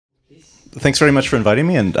Thanks very much for inviting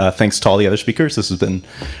me, and thanks to all the other speakers. This has been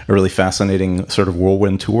a really fascinating sort of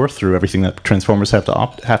whirlwind tour through everything that transformers have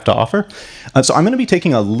to offer. So I'm going to be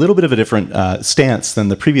taking a little bit of a different stance than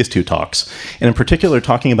the previous two talks, and in particular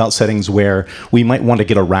talking about settings where we might want to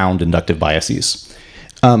get around inductive biases.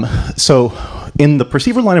 So in the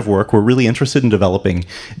perceiver line of work, we're really interested in developing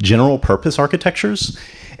general purpose architectures.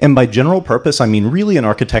 And by general purpose, I mean really an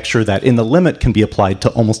architecture that in the limit can be applied to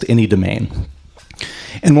almost any domain.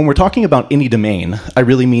 And when we're talking about any domain, I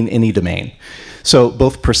really mean any domain. So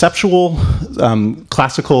both perceptual,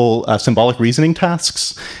 classical, symbolic reasoning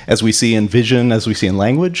tasks, as we see in vision, as we see in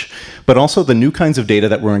language, but also the new kinds of data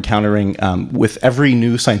that we're encountering with every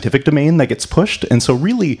new scientific domain that gets pushed. And so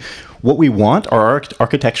really what we want are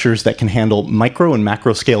architectures that can handle micro and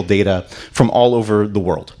macro scale data from all over the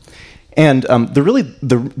world. And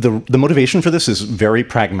the motivation for this is very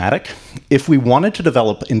pragmatic. If we wanted to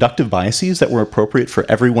develop inductive biases that were appropriate for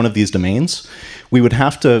every one of these domains, we would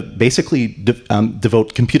have to basically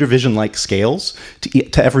devote computer vision-like scales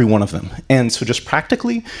to every one of them. And so just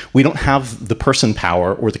practically, we don't have the person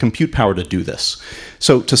power or the compute power to do this.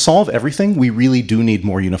 So to solve everything, we really do need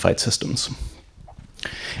more unified systems.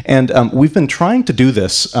 And we've been trying to do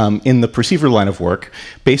this in the perceiver line of work,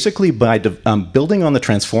 basically by building on the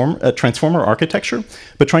transformer architecture,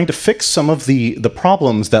 but trying to fix some of the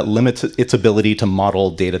problems that limit its ability to model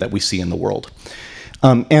data that we see in the world.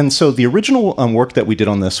 And so the original work that we did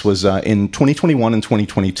on this was in 2021 and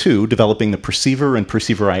 2022, developing the perceiver and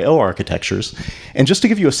perceiver I/O architectures. And just to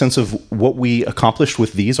give you a sense of what we accomplished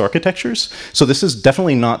with these architectures, so this is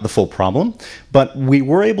definitely not the full problem, but we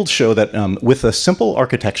were able to show that with a simple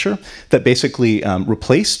architecture that basically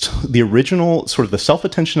replaced the original sort of the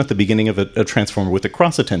self-attention at the beginning of a transformer with a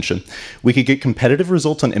cross-attention, we could get competitive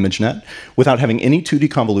results on ImageNet without having any 2D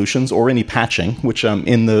convolutions or any patching, which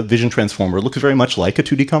in the vision transformer looks very much like a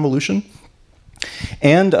 2D convolution.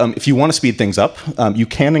 And if you want to speed things up, you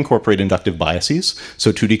can incorporate inductive biases.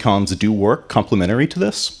 So 2D comms do work complementary to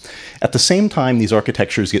this. At the same time, these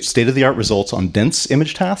architectures get state-of-the-art results on dense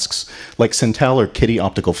image tasks like Centel or Kitty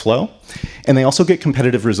optical flow. And they also get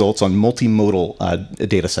competitive results on multimodal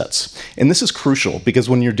data sets. And this is crucial because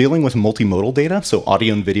when you're dealing with multimodal data, so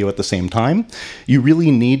audio and video at the same time, you really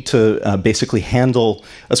need to basically handle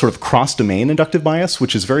a sort of cross-domain inductive bias,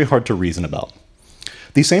 which is very hard to reason about.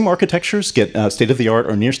 These same architectures get state-of-the-art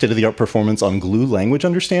or near state-of-the-art performance on glue language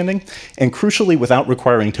understanding, and crucially without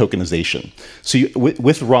requiring tokenization. So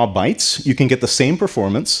with raw bytes, you can get the same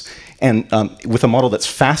performance and with a model that's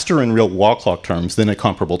faster in real wall clock terms than a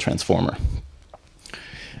comparable transformer.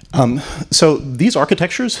 So these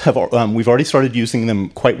architectures have we've already started using them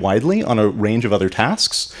quite widely on a range of other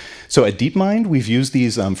tasks. So at DeepMind, we've used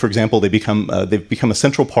these, for example, they've become a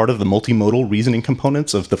central part of the multimodal reasoning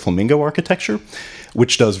components of the Flamingo architecture,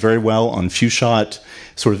 which does very well on few-shot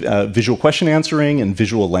sort of visual question answering and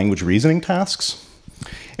visual language reasoning tasks.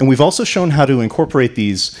 And we've also shown how to incorporate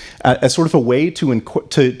these as sort of a way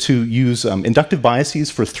to use inductive biases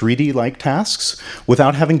for 3D-like tasks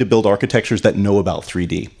without having to build architectures that know about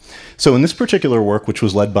 3D. So in this particular work, which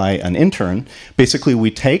was led by an intern, basically we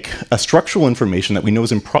take a structural information that we know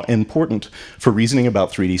is important for reasoning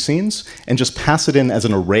about 3D scenes and just pass it in as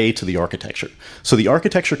an array to the architecture. So the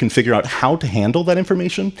architecture can figure out how to handle that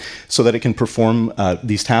information so that it can perform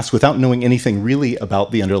these tasks without knowing anything really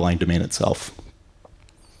about the underlying domain itself.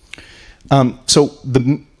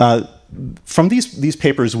 From these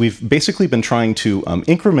papers, we've basically been trying to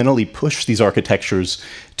incrementally push these architectures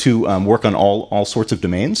to work on all sorts of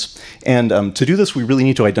domains. And to do this, we really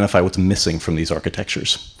need to identify what's missing from these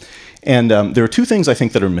architectures. And there are two things I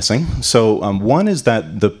think that are missing. So one is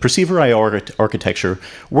that the perceiver I/O architecture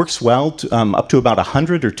works well up to about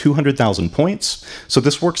 100 or 200,000 points. So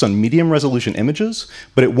this works on medium resolution images,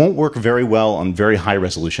 but it won't work very well on very high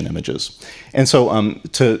resolution images. And so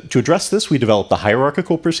to address this, we developed the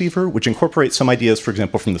hierarchical perceiver, which incorporates some ideas, for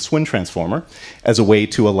example, from the Swin transformer as a way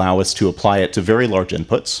to allow us to apply it to very large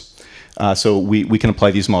inputs. So we can apply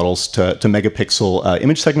these models to megapixel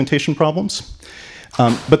image segmentation problems.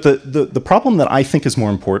 But the problem that I think is more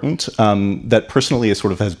important, that personally is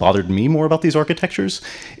sort of has bothered me more about these architectures,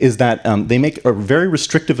 is that they make a very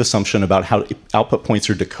restrictive assumption about how output points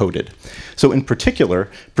are decoded. So in particular,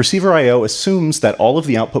 perceiver I/O assumes that all of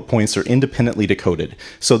the output points are independently decoded.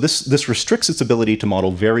 So this restricts its ability to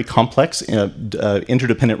model very complex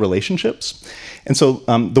interdependent relationships. And so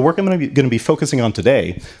the work I'm going to be focusing on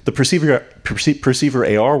today, the perceiver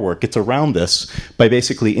AR work, gets around this by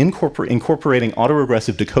basically incorporating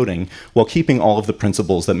autoregressive decoding while keeping all of the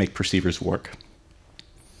principles that make perceivers work.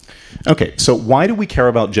 Okay, so why do we care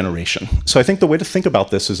about generation? So I think the way to think about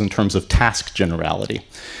this is in terms of task generality.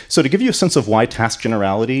 So to give you a sense of why task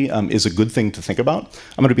generality is a good thing to think about,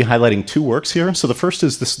 I'm going to be highlighting two works here. So the first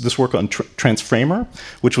is this work on Transframer,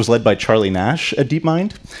 which was led by Charlie Nash at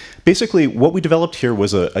DeepMind. Basically, what we developed here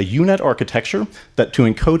was a UNet architecture that to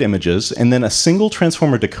encode images, and then a single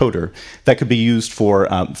transformer decoder that could be used for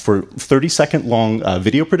 30-second long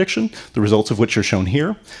video prediction, the results of which are shown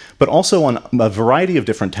here, but also on a variety of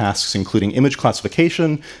different tasks, including image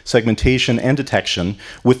classification, segmentation, and detection,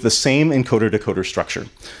 with the same encoder-decoder structure.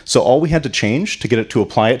 So all we had to change to get it to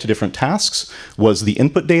apply it to different tasks was the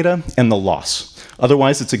input data and the loss.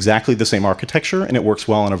 Otherwise, it's exactly the same architecture, and it works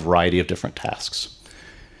well on a variety of different tasks.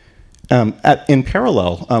 In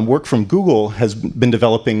parallel, work from Google has been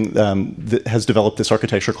developing, has developed this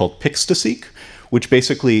architecture called Pix2Seq, which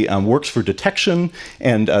basically works for detection,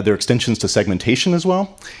 and there are extensions to segmentation as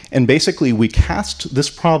well. And basically, we cast this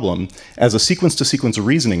problem as a sequence-to-sequence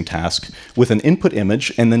reasoning task with an input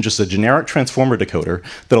image and then just a generic transformer decoder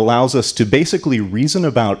that allows us to basically reason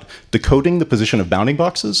about decoding the position of bounding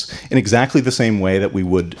boxes in exactly the same way that we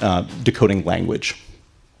would decoding language.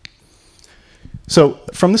 So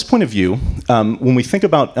from this point of view, when we think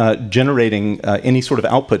about generating any sort of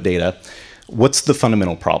output data, what's the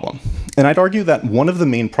fundamental problem? And I'd argue that one of the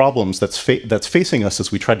main problems that's facing us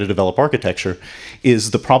as we try to develop architecture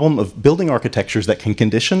is the problem of building architectures that can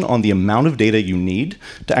condition on the amount of data you need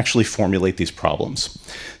to actually formulate these problems.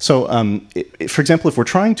 So for example, if we're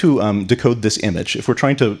trying to decode this image, if we're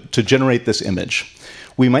trying to generate this image,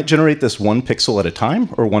 we might generate this one pixel at a time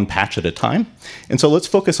or one patch at a time. And so let's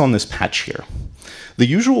focus on this patch here. The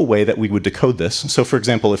usual way that we would decode this, so for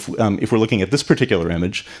example, if we're looking at this particular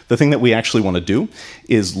image, the thing that we actually want to do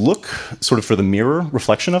is look sort of for the mirror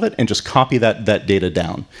reflection of it and just copy that data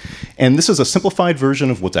down. And this is a simplified version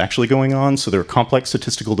of what's actually going on, so there are complex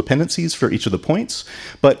statistical dependencies for each of the points.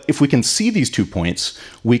 But if we can see these 2 points,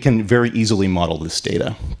 we can very easily model this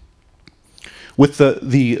data. With the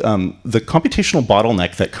computational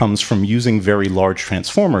bottleneck that comes from using very large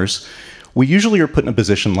transformers, we usually are put in a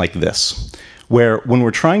position like this, where when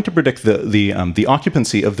we're trying to predict the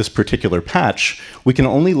occupancy of this particular patch, we can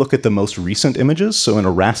only look at the most recent images. So in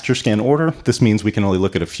a raster scan order, this means we can only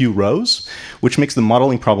look at a few rows, which makes the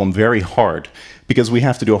modeling problem very hard, because we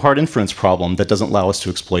have to do a hard inference problem that doesn't allow us to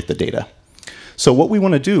exploit the data. So what we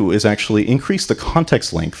want to do is actually increase the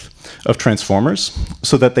context length of transformers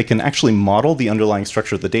so that they can actually model the underlying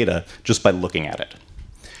structure of the data just by looking at it.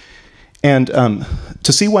 And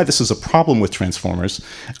to see why this is a problem with transformers,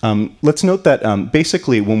 let's note that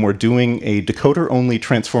basically when we're doing a decoder-only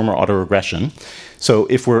transformer autoregression, so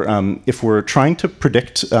if we're trying to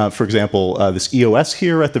predict, for example, this EOS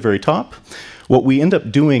here at the very top, what we end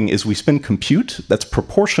up doing is we spend compute that's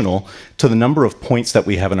proportional to the number of points that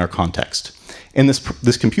we have in our context. And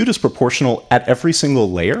this compute is proportional at every single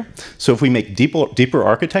layer. So if we make deeper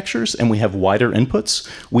architectures and we have wider inputs,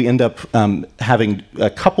 we end up having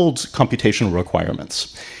coupled computational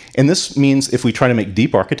requirements. And this means if we try to make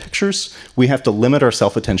deep architectures, we have to limit our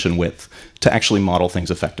self-attention width to actually model things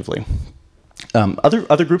effectively.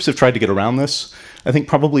 Other groups have tried to get around this. I think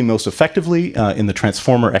probably most effectively in the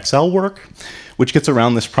Transformer XL work, which gets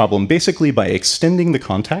around this problem basically by extending the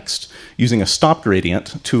context using a stop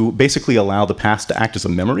gradient to basically allow the past to act as a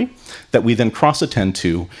memory that we then cross-attend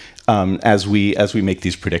to as we make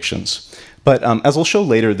these predictions. But as I'll show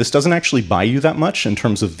later, this doesn't actually buy you that much in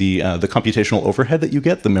terms of the computational overhead that you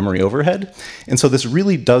get, the memory overhead. And so this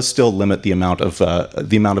really does still limit the amount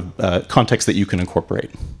of context that you can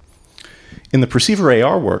incorporate. In the perceiver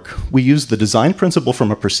AR work, we use the design principle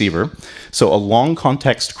from a perceiver, so a long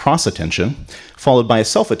context cross-attention, followed by a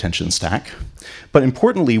self-attention stack. But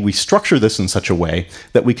importantly, we structure this in such a way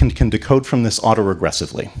that we can decode from this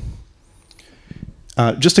autoregressively.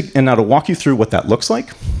 And now to walk you through what that looks like,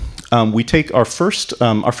 we take our first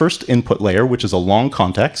input layer, which is a long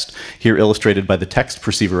context, here illustrated by the text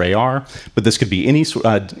perceiver AR, but this could be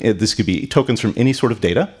this could be tokens from any sort of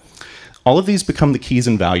data. All of these become the keys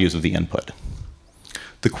and values of the input.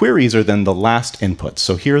 The queries are then the last inputs.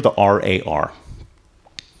 So here are the RAR.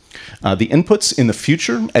 The inputs in the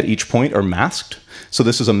future at each point are masked. So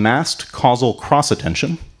this is a masked causal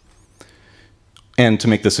cross-attention. And to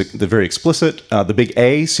make this very explicit, the big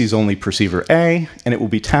A sees only perceiver A, and it will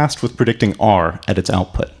be tasked with predicting R at its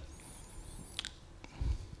output.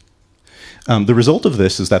 The result of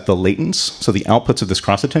this is that the latents, so the outputs of this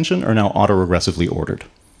cross-attention, are now autoregressively ordered.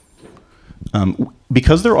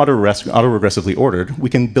 Because they're autoregressively ordered, we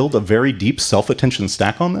can build a very deep self-attention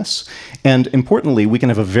stack on this. And importantly, we can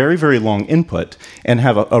have a very, very long input and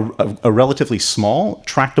have a relatively small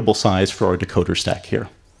tractable size for our decoder stack here.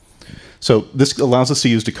 So this allows us to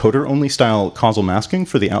use decoder-only style causal masking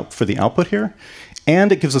for the output here,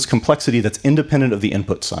 and it gives us complexity that's independent of the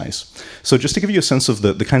input size. So just to give you a sense of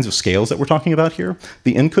the kinds of scales that we're talking about here,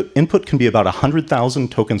 the input can be about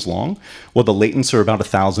 100,000 tokens long, while the latents are about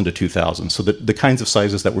 1,000 to 2,000. So the kinds of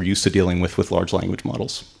sizes that we're used to dealing with large language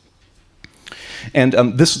models. And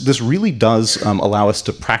this really does allow us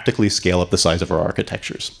to practically scale up the size of our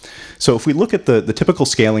architectures. So if we look at the typical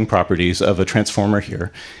scaling properties of a transformer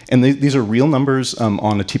here, and these are real numbers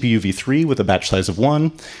on a TPU v3 with a batch size of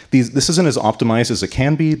 1. This isn't as optimized as it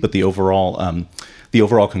can be, but the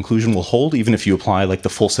overall conclusion will hold even if you apply like the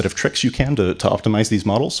full set of tricks you can to optimize these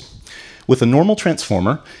models. With a normal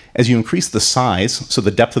transformer, as you increase the size, so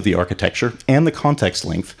the depth of the architecture, and the context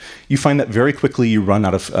length, you find that very quickly you run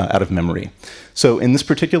out of memory. So in this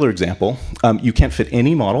particular example, you can't fit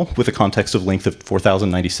any model with a context of length of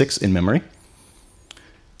 4096 in memory.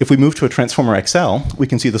 If we move to a transformer XL, we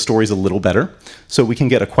can see the story's a little better. So we can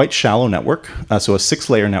get a quite shallow network, so a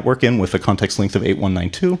 6-layer network in with a context length of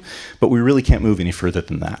 8192, but we really can't move any further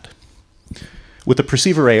than that. With the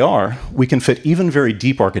perceiver AR, we can fit even very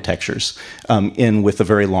deep architectures in with a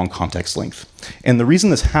very long context length. And the reason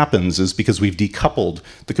this happens is because we've decoupled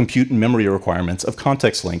the compute and memory requirements of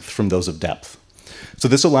context length from those of depth. So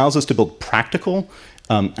this allows us to build practical,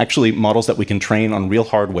 actually models that we can train on real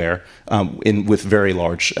hardware with very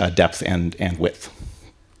large depth and width.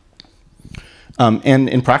 And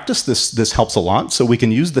in practice, this helps a lot. So we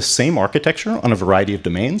can use the same architecture on a variety of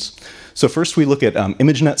domains. So first we look at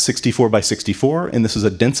ImageNet 64 by 64, and this is a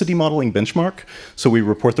density modeling benchmark. So we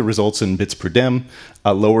report the results in bits per dim.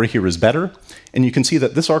 Lower here is better. And you can see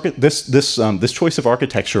that this choice of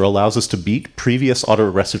architecture allows us to beat previous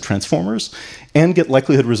autoregressive transformers and get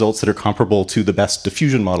likelihood results that are comparable to the best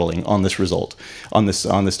diffusion modeling on this result, on this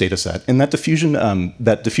data set. And that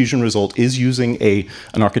diffusion result is using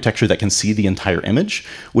an architecture that can see the entire image,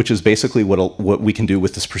 which is basically what we can do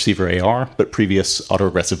with this perceiver AR, but previous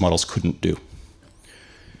autoregressive models couldn't do.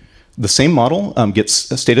 The same model gets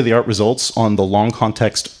state-of-the-art results on the long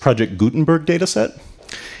context Project Gutenberg dataset.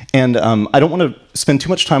 And I don't want to spend too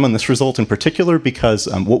much time on this result in particular because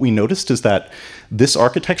what we noticed is that this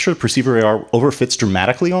architecture, perceiver AR, overfits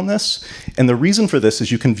dramatically on this. And the reason for this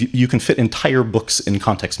is you can fit entire books in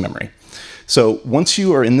context memory. So once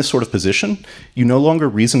you are in this sort of position, you no longer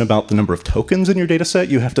reason about the number of tokens in your data set.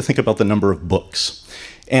 You have to think about the number of books.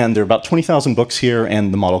 And there are about 20,000 books here,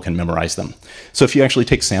 and the model can memorize them. So if you actually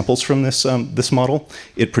take samples from this model,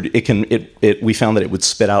 we found that it would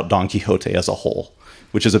spit out Don Quixote as a whole,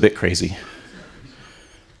 which is a bit crazy.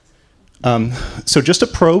 So just a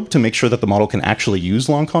probe to make sure that the model can actually use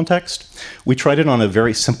long context, we tried it on a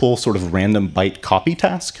very simple sort of random byte copy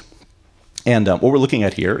task. And what we're looking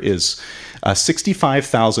at here is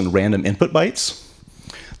 65,000 random input bytes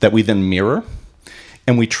that we then mirror.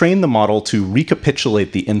 And we train the model to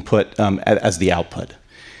recapitulate the input as the output.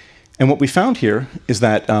 And what we found here is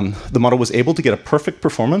that the model was able to get a perfect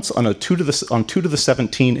performance on 2 to the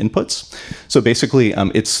 17 inputs. So basically,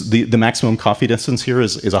 it's the maximum coffee distance here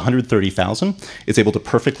is 130,000. It's able to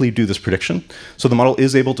perfectly do this prediction. So the model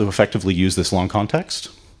is able to effectively use this long context.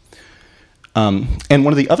 And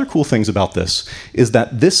one of the other cool things about this is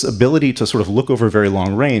that this ability to sort of look over very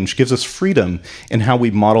long range gives us freedom in how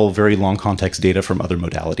we model very long context data from other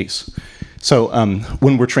modalities. So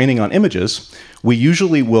when we're training on images, we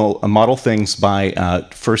usually will model things by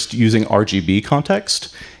first using RGB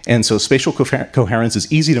context. And so spatial coherence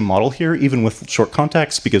is easy to model here, even with short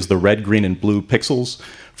context, because the red, green, and blue pixels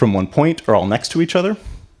from one point are all next to each other.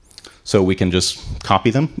 So we can just copy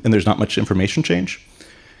them, and there's not much information change.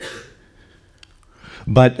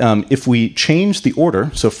 But if we change the order,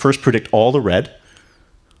 so first predict all the red,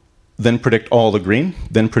 then predict all the green,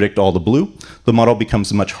 then predict all the blue, the model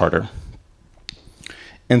becomes much harder.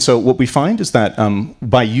 And so what we find is that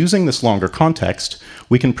by using this longer context,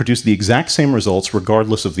 we can produce the exact same results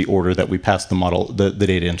regardless of the order that we pass the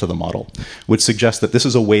data into the model, which suggests that this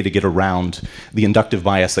is a way to get around the inductive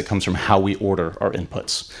bias that comes from how we order our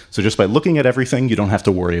inputs. So just by looking at everything, you don't have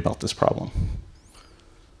to worry about this problem.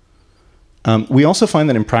 We also find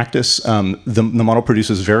that in practice, the model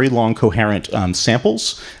produces very long coherent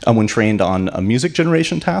samples when trained on a music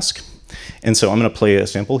generation task. And so I'm going to play a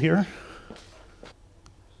sample here.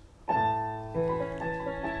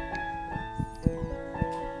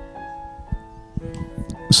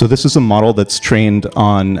 So this is a model that's trained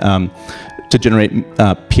on to generate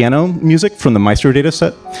piano music from the Maestro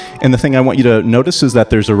dataset. And the thing I want you to notice is that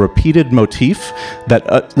there's a repeated motif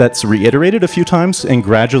that's reiterated a few times and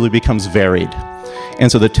gradually becomes varied. And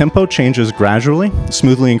so the tempo changes gradually,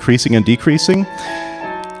 smoothly increasing and decreasing.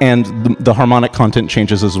 And the harmonic content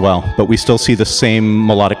changes as well, but we still see the same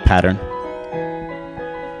melodic pattern.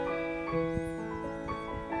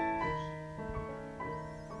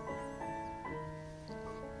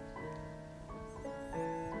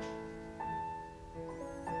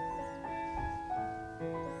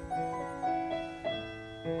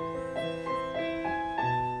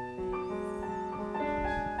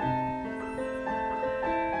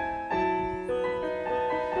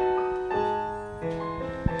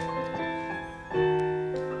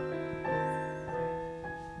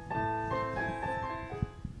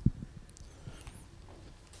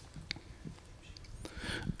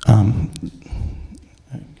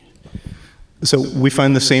 So we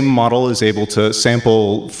find the same model is able to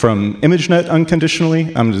sample from ImageNet unconditionally.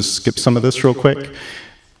 I'm going to skip some of this real quick.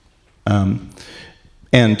 With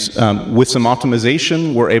some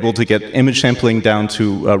optimization, we're able to get image sampling down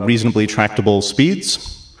to reasonably tractable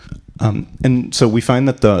speeds. And so we find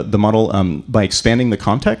that the model, by expanding the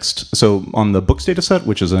context, so on the books dataset,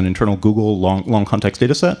 which is an internal Google long context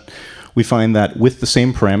dataset, we find that with the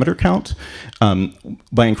same parameter count,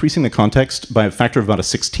 by increasing the context by a factor of about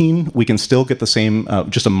 16, we can still get the same,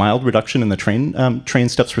 just a mild reduction in the train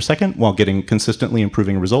steps per second while getting consistently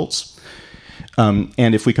improving results.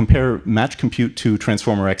 And if we compare match compute to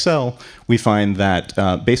Transformer XL, we find that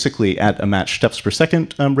basically at a match steps per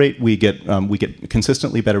second rate, we get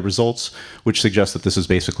consistently better results, which suggests that this is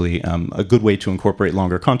basically a good way to incorporate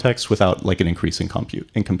longer context without like an increase in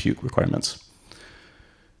compute requirements.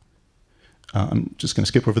 I'm just going to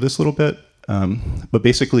skip over this a little bit, but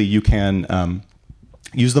basically you can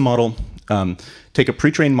use the model, take a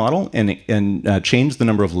pre-trained model and change the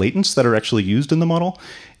number of latents that are actually used in the model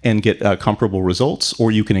and get comparable results,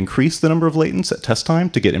 or you can increase the number of latents at test time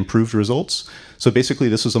to get improved results. So basically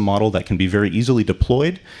this is a model that can be very easily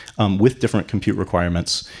deployed with different compute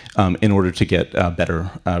requirements in order to get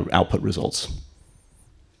better output results.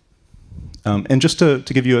 And just to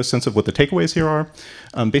give you a sense of what the takeaways here are,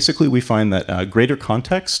 basically we find that greater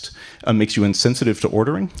context makes you insensitive to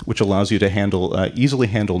ordering, which allows you to easily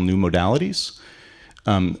handle new modalities.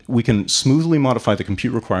 We can smoothly modify the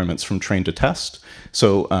compute requirements from train to test,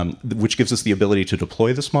 so which gives us the ability to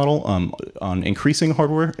deploy this model on increasing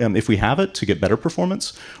hardware if we have it to get better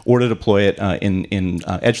performance, or to deploy it in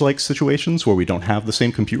edge-like situations where we don't have the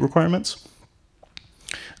same compute requirements.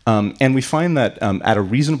 And we find that at a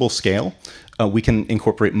reasonable scale, we can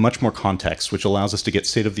incorporate much more context, which allows us to get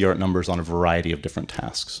state-of-the-art numbers on a variety of different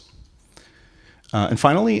tasks. And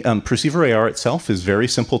finally, Perceiver AR itself is very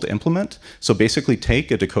simple to implement. So basically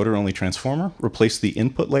take a decoder-only transformer, replace the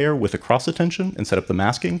input layer with a cross-attention, and set up the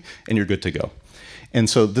masking, and you're good to go. And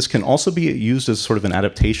so this can also be used as sort of an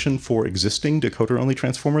adaptation for existing decoder-only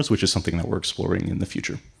transformers, which is something that we're exploring in the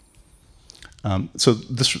future. So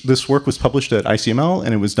this work was published at ICML,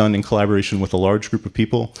 and it was done in collaboration with a large group of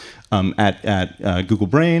people at Google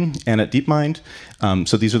Brain and at DeepMind.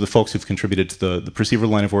 So these are the folks who've contributed to the Perceiver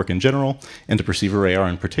line of work in general, and to Perceiver AR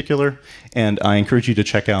in particular. And I encourage you to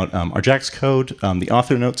check out our JAX code, the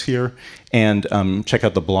author notes here, and check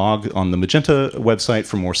out the blog on the Magenta website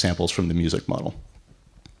for more samples from the music model.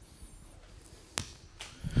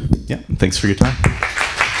 Yeah, thanks for your time.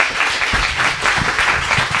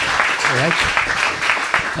 All right.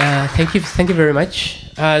 Thank you very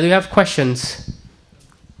much. Do you have questions?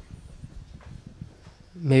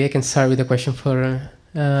 Maybe I can start with a question for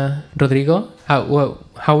Rodrigo.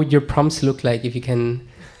 How would your prompts look like if you can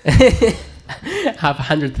have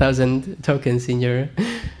 100,000 tokens in your...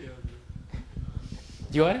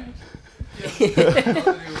 You are?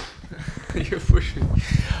 You're pushing.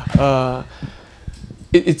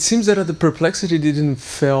 It seems that the perplexity didn't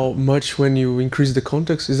fail much when you increase the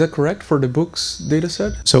context. Is that correct for the books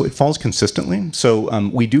dataset? So it falls consistently. So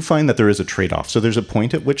we do find that there is a trade-off. So there's a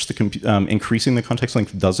point at which increasing the context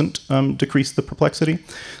length doesn't decrease the perplexity.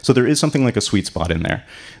 So there is something like a sweet spot in there.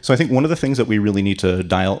 So I think one of the things that we really need to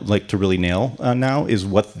really nail now is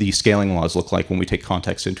what the scaling laws look like when we take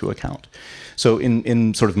context into account. So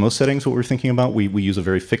in sort of most settings, what we're thinking about, we use a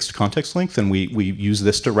very fixed context length, and we use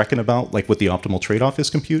this to reckon about like what the optimal trade-off is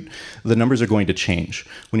compute. The numbers are going to change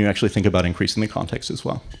when you actually think about increasing the context as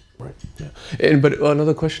well. Right. Yeah. But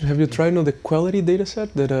another question: have you tried the quality data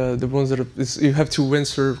set? That the ones that you have to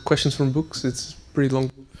answer questions from books. It's pretty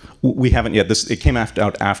long. We haven't yet. It came out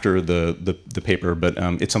after the paper, but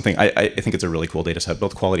it's something I think it's a really cool data set.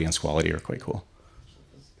 Both quality and squality are quite cool.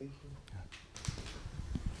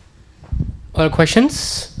 Other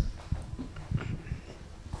questions?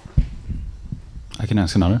 I can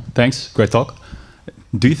ask another. Thanks. Great talk.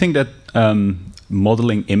 Do you think that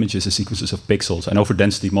modeling images as sequences of pixels, I know for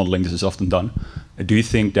density modeling this is often done. Do you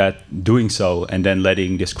think that doing so and then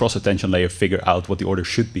letting this cross-attention layer figure out what the order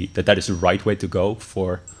should be, that is the right way to go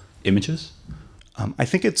for images? I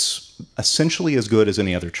think it's essentially as good as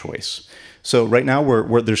any other choice. So right now,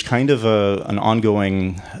 there's kind of an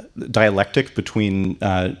ongoing dialectic between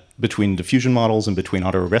diffusion models and between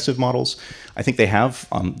autoregressive models. I think they have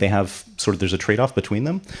sort of, there's a trade-off between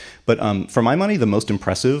them. But for my money, the most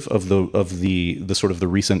impressive of the sort of the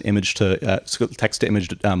recent image to text to image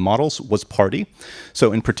models was Party.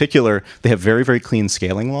 So in particular, they have very, very clean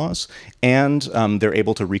scaling laws, and they're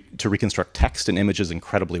able to reconstruct text and images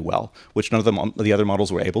incredibly well, which none of the other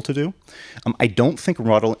models were able to do. I don't think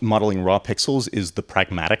modeling raw pixels is the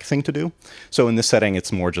pragmatic thing to do. So in this setting,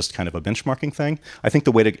 it's more just kind of a benchmarking thing. I think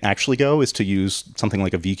the way to actually go is to use something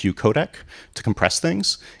like a VQ codec to compress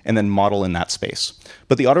things and then model in that space.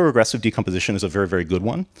 But the autoregressive decomposition is a very, very good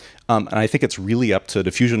one. And I think it's really up to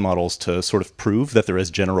diffusion models to sort of prove that they're as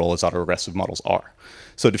general as autoregressive models are.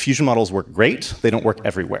 So diffusion models work great. They don't work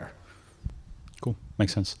everywhere. Cool.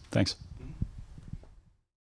 Makes sense. Thanks.